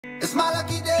It's my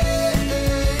lucky day.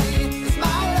 It's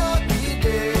my lucky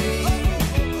day.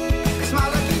 It's my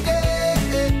lucky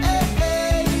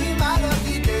day. My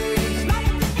lucky day.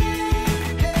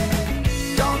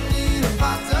 Don't need a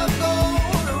pot of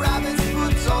gold, a rabbit's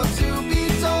foot or to be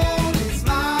told. It's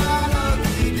my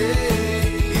lucky day.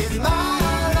 It's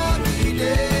my lucky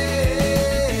day.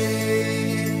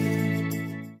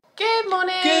 Good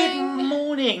morning. Good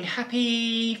morning.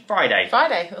 Happy Friday.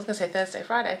 Friday. I was going to say Thursday,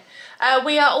 Friday.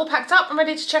 We are all packed up and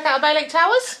ready to check out Bay Lake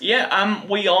Towers. Yeah,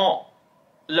 we are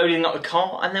loading up the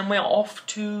car and then we're off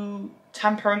to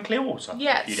Tampa and Clearwater.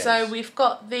 Yeah, so we've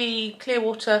got the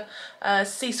Clearwater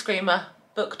Sea Screamer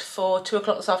booked for 2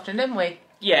 o'clock this afternoon, didn't we?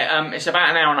 Yeah, it's about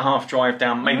an hour and a half drive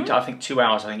down, maybe I think 2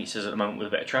 hours, I think it says at the moment, with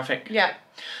a bit of traffic. Yeah.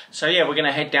 So yeah, we're going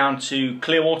to head down to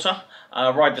Clearwater,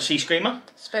 ride the Sea Screamer.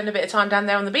 Spend a bit of time down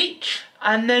there on the beach.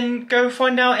 And then go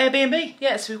find our Airbnb.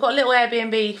 Yeah, so we've got a little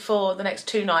Airbnb for the next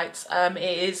 2 nights. It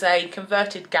is a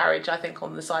converted garage, I think,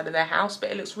 on the side of their house, but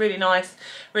it looks really nice,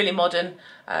 really modern.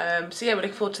 So yeah, we're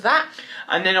looking forward to that.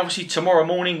 And then obviously tomorrow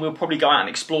morning we'll probably go out and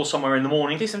explore somewhere in the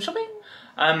morning. Do some shopping.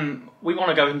 We want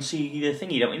to go and see the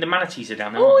thingy, don't we? The manatees are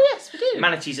down there. Oh yes, we do.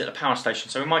 Manatees at the power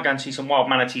station, so we might go and see some wild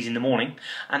manatees in the morning.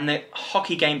 And the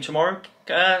hockey game tomorrow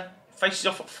faces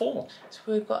off at 4. So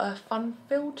we've got a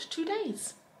fun-filled 2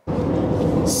 days.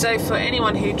 So for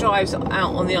anyone who drives out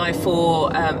on the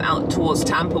I-4 out towards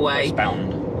Tampa Way,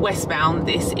 westbound,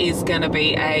 this is going to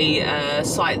be a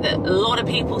site that a lot of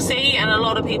people see and a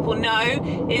lot of people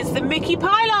know is the Mickey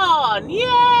Pylon.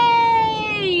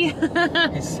 Yay!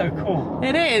 It's so cool.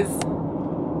 It is.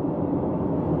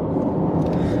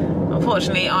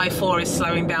 Unfortunately, I-4 is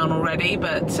slowing down already,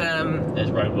 but there's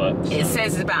roadworks. It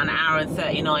says it's about an hour and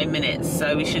 39 minutes,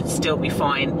 so we should still be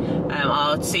fine.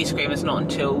 Our Sea Screamer's not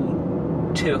until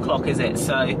 2 o'clock, is it?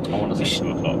 So I want to say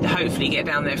 2 o'clock. Hopefully get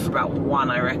down there for about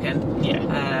 1, I reckon.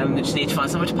 Yeah. We just need to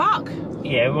find somewhere to park.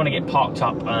 Yeah, we want to get parked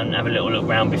up and have a little look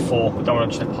round before. We don't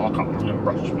want to just park up and then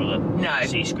rush for the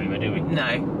Sea Screamer, do we?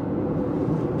 No.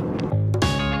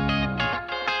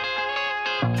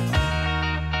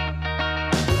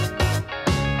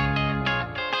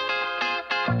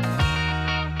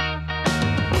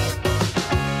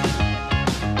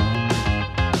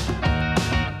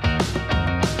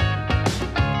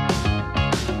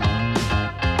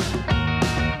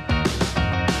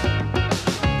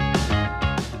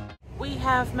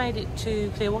 Have made it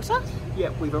to Clearwater.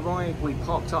 Yeah, we've arrived, we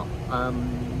parked up,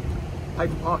 paid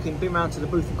for parking, been round to the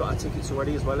booth, we've got our tickets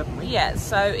already as well, haven't we? Yeah,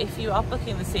 so if you are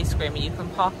booking the Sea Screamer, you can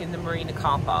park in the Marina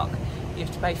car park. You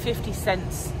have to pay 50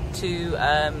 cents to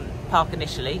park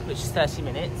initially, which is 30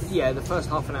 minutes. Yeah, the first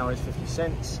half an hour is 50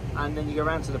 cents, and then you go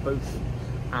round to the booth.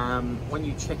 When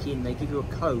you check in, they give you a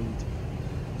code,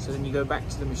 so then you go back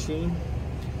to the machine.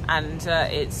 And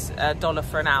it's $1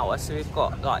 for an hour, so we've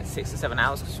got like 6 or 7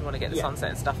 hours because we want to get the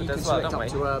sunset and stuff as well, don't we?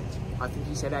 You can select up to, I think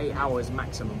he said 8 hours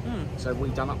maximum. So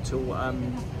we've done up till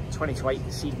 20 to 8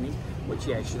 this evening, which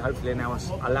should hopefully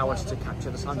allow us to capture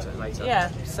the sunset later. Yeah,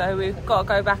 so we've got to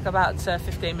go back about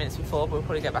 15 minutes before, but we'll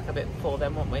probably get back a bit before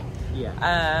then, won't we? Yeah.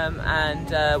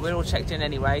 And we're all checked in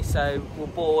anyway, so we'll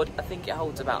board. I think it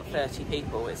holds about 30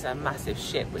 people. It's a massive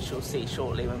ship, which you'll see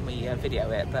shortly when we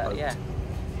video it, but yeah.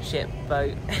 Ship,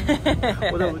 boat.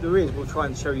 Well, there is. We'll try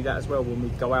and show you that as well when we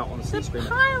go out on the Sea Screamer.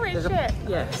 Pirate ship.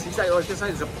 Yes, exactly. I was going to say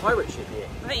there's a pirate ship here.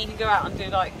 I think you can go out and do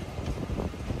like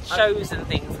shows and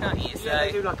things, can't you? So yeah,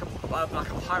 they do like a pirate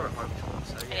boat tour.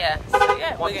 So yeah,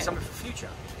 might be something for future.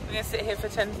 We're going to sit here for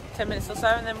 10 minutes or so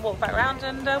and then walk back around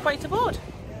and wait to board.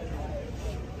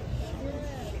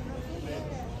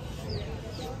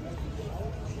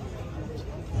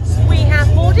 We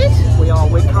have boarded.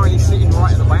 We're currently sitting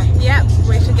right at the back. Yep,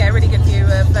 we should get a really good view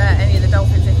of any of the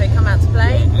dolphins if they come out to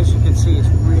play. Yeah, as you can see, it's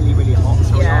really, really hot,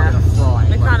 so we are going to fry.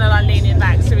 We're kind of like leaning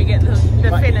back so we get the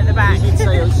fin at the back. You did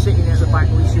say sitting at the back,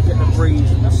 we should get the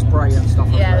breeze and the spray and stuff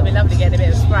like that. Yeah, it'd be lovely getting a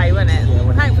bit of spray, wouldn't it?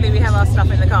 Yeah, hopefully we have our stuff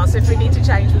in the car, so if we need to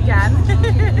change, we can.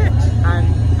 And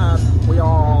we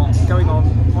are going on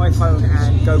iPhone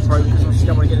and GoPro because obviously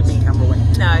don't want to get the big camera wet.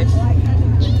 No.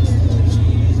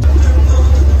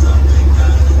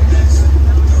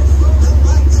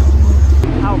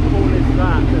 How cool is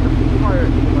that? There's a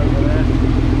pirate ship over there.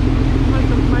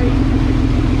 That's amazing.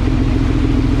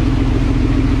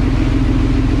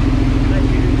 They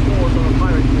do tours on a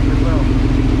pirate ship as well.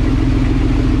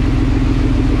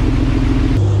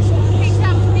 Picked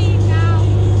up speed now.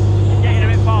 Getting a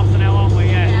bit faster now, aren't we?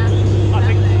 Yeah.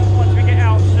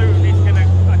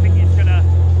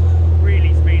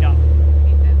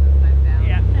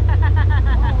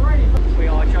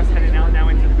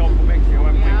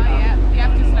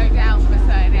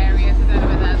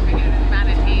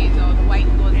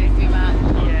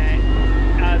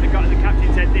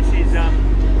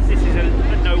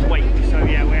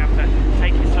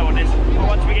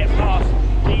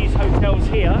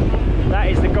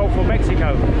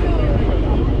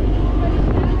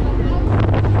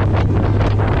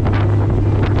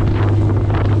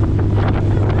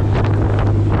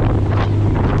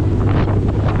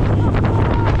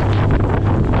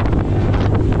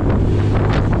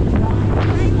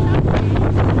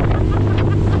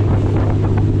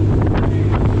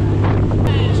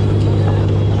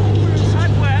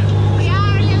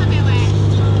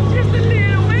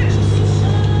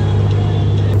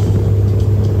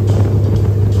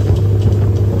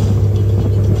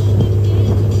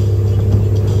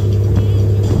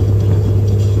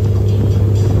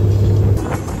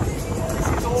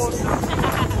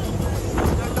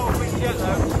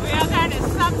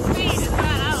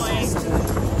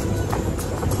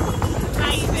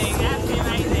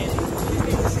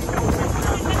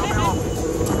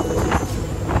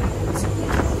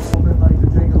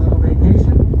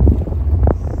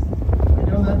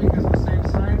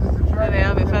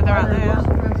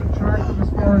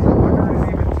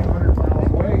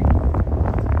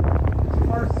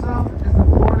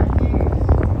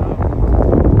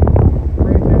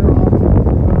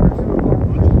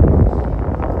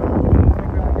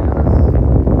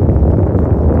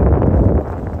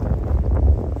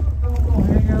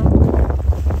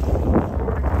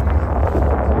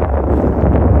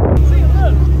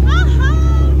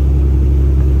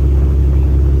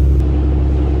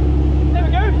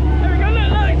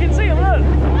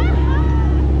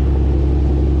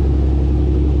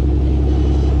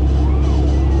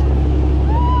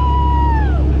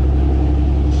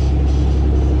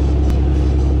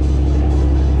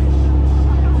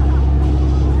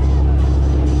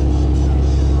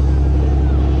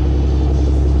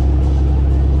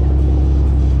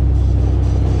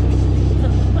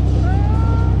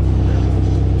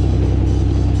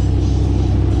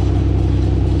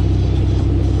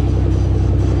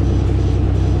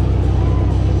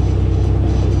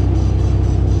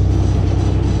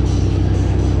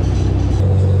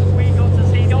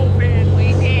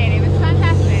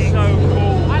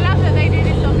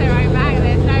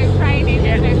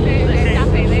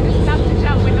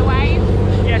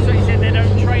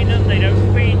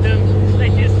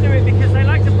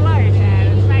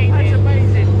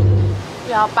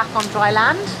 are back on dry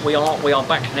land. We are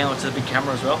back now to the big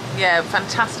camera as well. Yeah,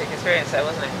 fantastic experience though,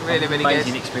 wasn't it? Really, really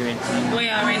Amazing good. experience. We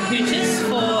are in Hooters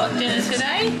for dinner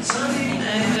today, and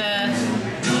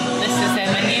this is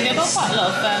their menu. They've got quite a lot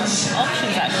of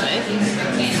options actually.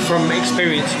 From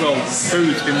experience, well,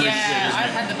 food's been really good. Yeah,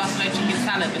 I've had the buffalo chicken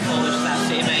salad before, which is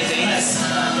absolutely amazing.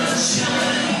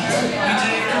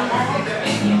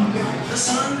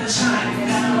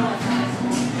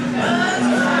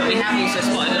 We have also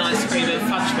spotted an ice cream and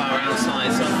fudge bar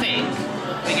outside, so I think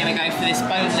we're going to go for this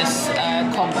boneless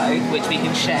combo, which we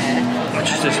can share. Which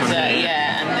is this one?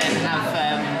 Yeah, and then have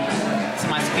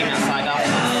some ice cream outside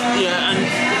afterwards. Yeah, and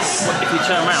if we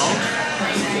turn around,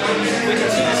 we can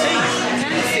see the sea. We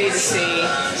can see the sea.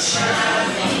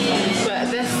 But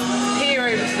this here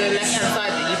over to the left-hand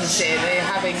side that you can see,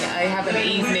 they have an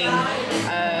evening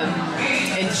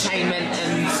entertainment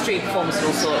and street performance and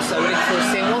all sorts, so we're looking forward to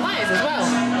seeing what that is as well.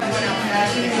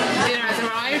 Dinner has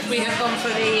arrived. We have gone for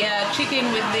the chicken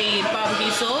with the barbecue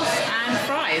sauce and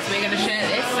fries. We're going to share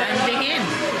this and dig in.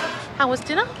 How was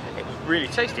dinner? It was really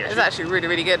tasty. It was actually really,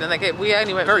 really good, and we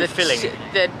only went Very for filling.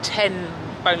 the 10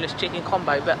 boneless chicken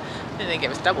combo, but I think they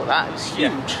gave us double that. It was huge.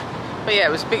 Yeah. But yeah,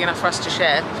 it was big enough for us to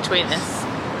share between us.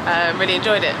 Really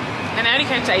enjoyed it. And it only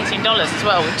came to $18 as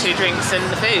well with 2 drinks and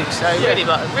the food, so Yeah. really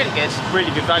good.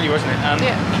 Really good value, wasn't it?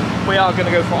 Yeah. We are going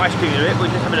to go for ice cream in a bit. We're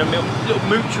just having a little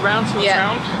mooch around, see what's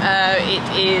around. It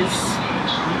is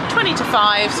 20 to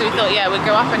 5, so we thought, yeah, we'd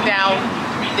go up and down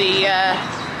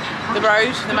the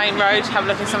road, the main road, have a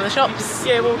look at some of the shops.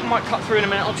 Yeah, we might cut through in a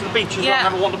minute onto the beach as well and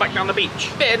have a wander back down the beach.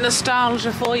 Bit of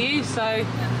nostalgia for you. So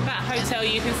that hotel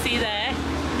you can see there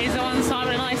is the one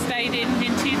Simon and I stayed in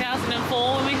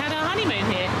 2004 when we had our honeymoon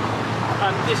here.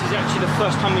 This is actually the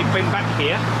first time we've been back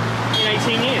here in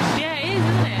 18 years. Yeah, it is,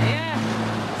 isn't it? Yeah.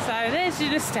 So there's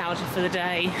your nostalgia for the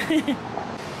day.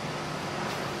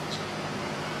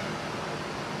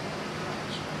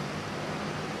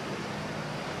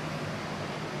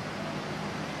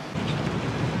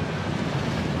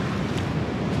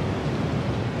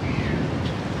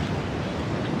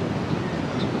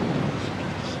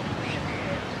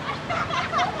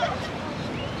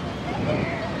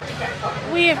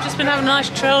 We have just been having a nice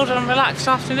chilled and relaxed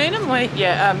afternoon, haven't we?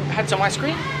 Yeah, had some ice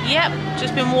cream. Yep,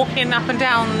 just been walking up and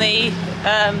down the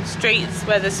streets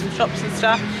where there's some shops and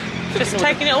stuff. Just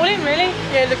taking it all in, really.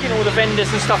 Yeah, looking at all the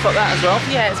vendors and stuff like that as well.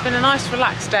 Yeah, it's been a nice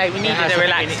relaxed day. We needed a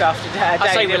relaxed after day.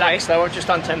 I say relaxed though, I've just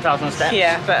done 10,000 steps.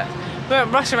 Yeah, but we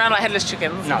won't rush around like headless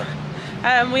chickens. No.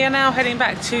 We are now heading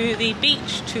back to the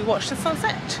beach to watch the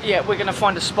sunset. Yeah, we're going to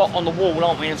find a spot on the wall,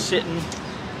 aren't we, and sit and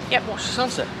watch the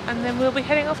sunset. And then we'll be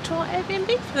heading off to our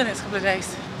Airbnb for the next couple of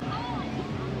days.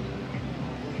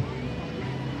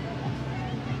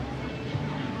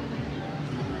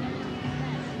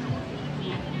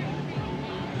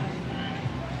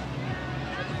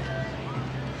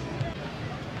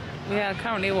 We are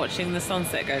currently watching the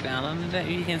sunset go down, and I don't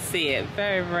know if you can see it,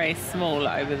 very, very small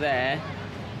over there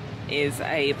is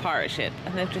a pirate ship,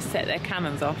 and they've just set their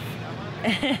cannons off.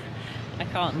 I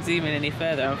can't zoom in any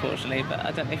further, unfortunately, but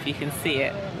I don't know if you can see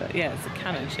it. But yeah, it's a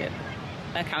cannon ship.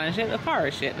 A cannon ship, a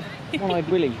pirate ship. One-eyed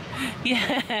Willie.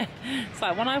 Yeah, it's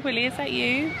like One-eyed Willie, is that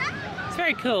you? It's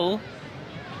very cool.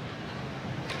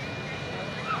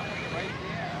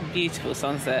 Beautiful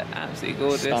sunset, absolutely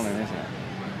gorgeous. Stunning, isn't it?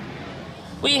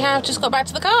 We have just got back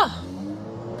to the car.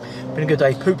 Been a good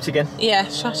day. Pooped again. Yeah,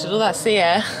 shattered all that sea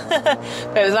air.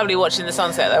 But it was lovely watching the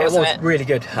sunset though, wasn't it? It was really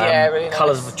good. Yeah, really nice.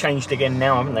 Colours have changed again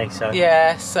now, haven't they? So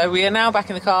yeah, so we are now back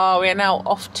in the car. We are now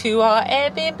off to our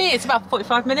Airbnb. It's about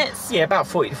 45 minutes. yeah, about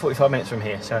 40 to 45 minutes from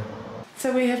here. So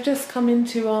we have just come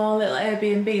into our little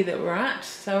Airbnb that we're at.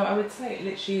 So I would say it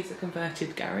literally is a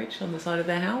converted garage on the side of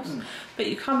their house. But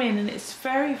you come in and it's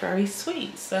very, very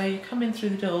sweet. So you come in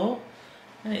through the door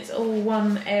and it's all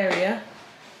one area.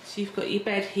 So you've got your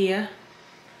bed here,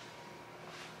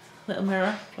 little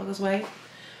mirror, plug weight.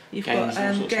 You've got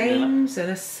games and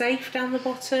a safe down the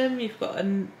bottom. You've got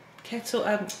a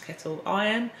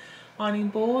ironing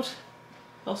board,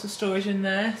 lots of storage in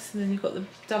there. So then you've got the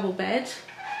double bed,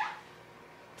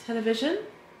 television.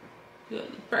 You've got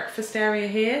the breakfast area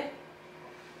here,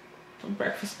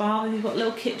 breakfast bar. Then you've got a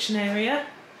little kitchen area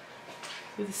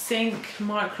with a sink,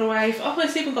 microwave. Oh,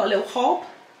 it's even got a little hob.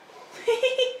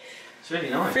 it's really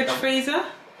nice. Fridge, freezer.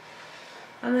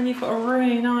 And then you've got a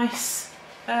really nice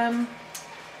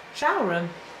shower room.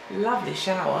 Lovely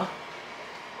shower.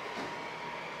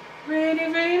 Really,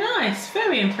 really nice.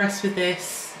 Very impressed with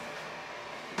this.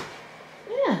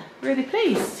 Yeah, really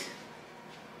pleased.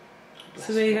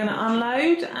 So we're going to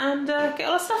unload and get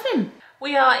all our stuff in.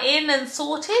 We are in and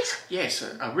sorted. Yes,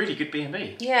 a really good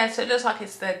B&B. Yeah, so it looks like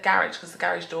it's the garage because the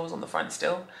garage door's on the front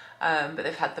still. But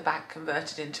they've had the back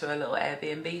converted into a little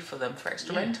Airbnb for them for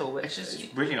extra rental, which is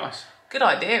really nice. Good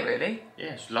idea, really.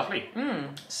 Yeah, it's lovely.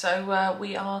 So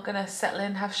we are going to settle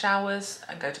in, have showers,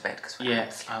 and go to bed because we're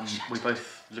we're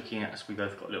both looking at us. We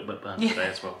both got a little bit burnt today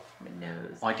as well. My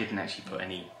nose. I didn't actually put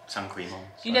any sun cream on.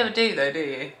 So. You never do, though, do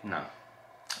you? No.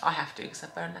 I have to because I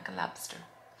burn like a lobster.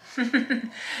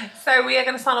 So we are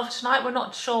going to sign off tonight. We're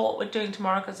not sure what we're doing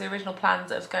tomorrow because the original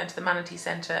plans of going to the Manatee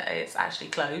Centre, it's actually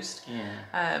closed.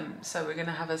 Yeah. So we're going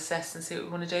to have a assess and see what we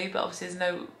want to do, but obviously there's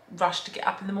no rush to get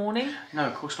up in the morning. No,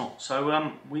 of course not.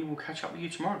 So we will catch up with you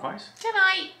tomorrow, guys. Good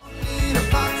night.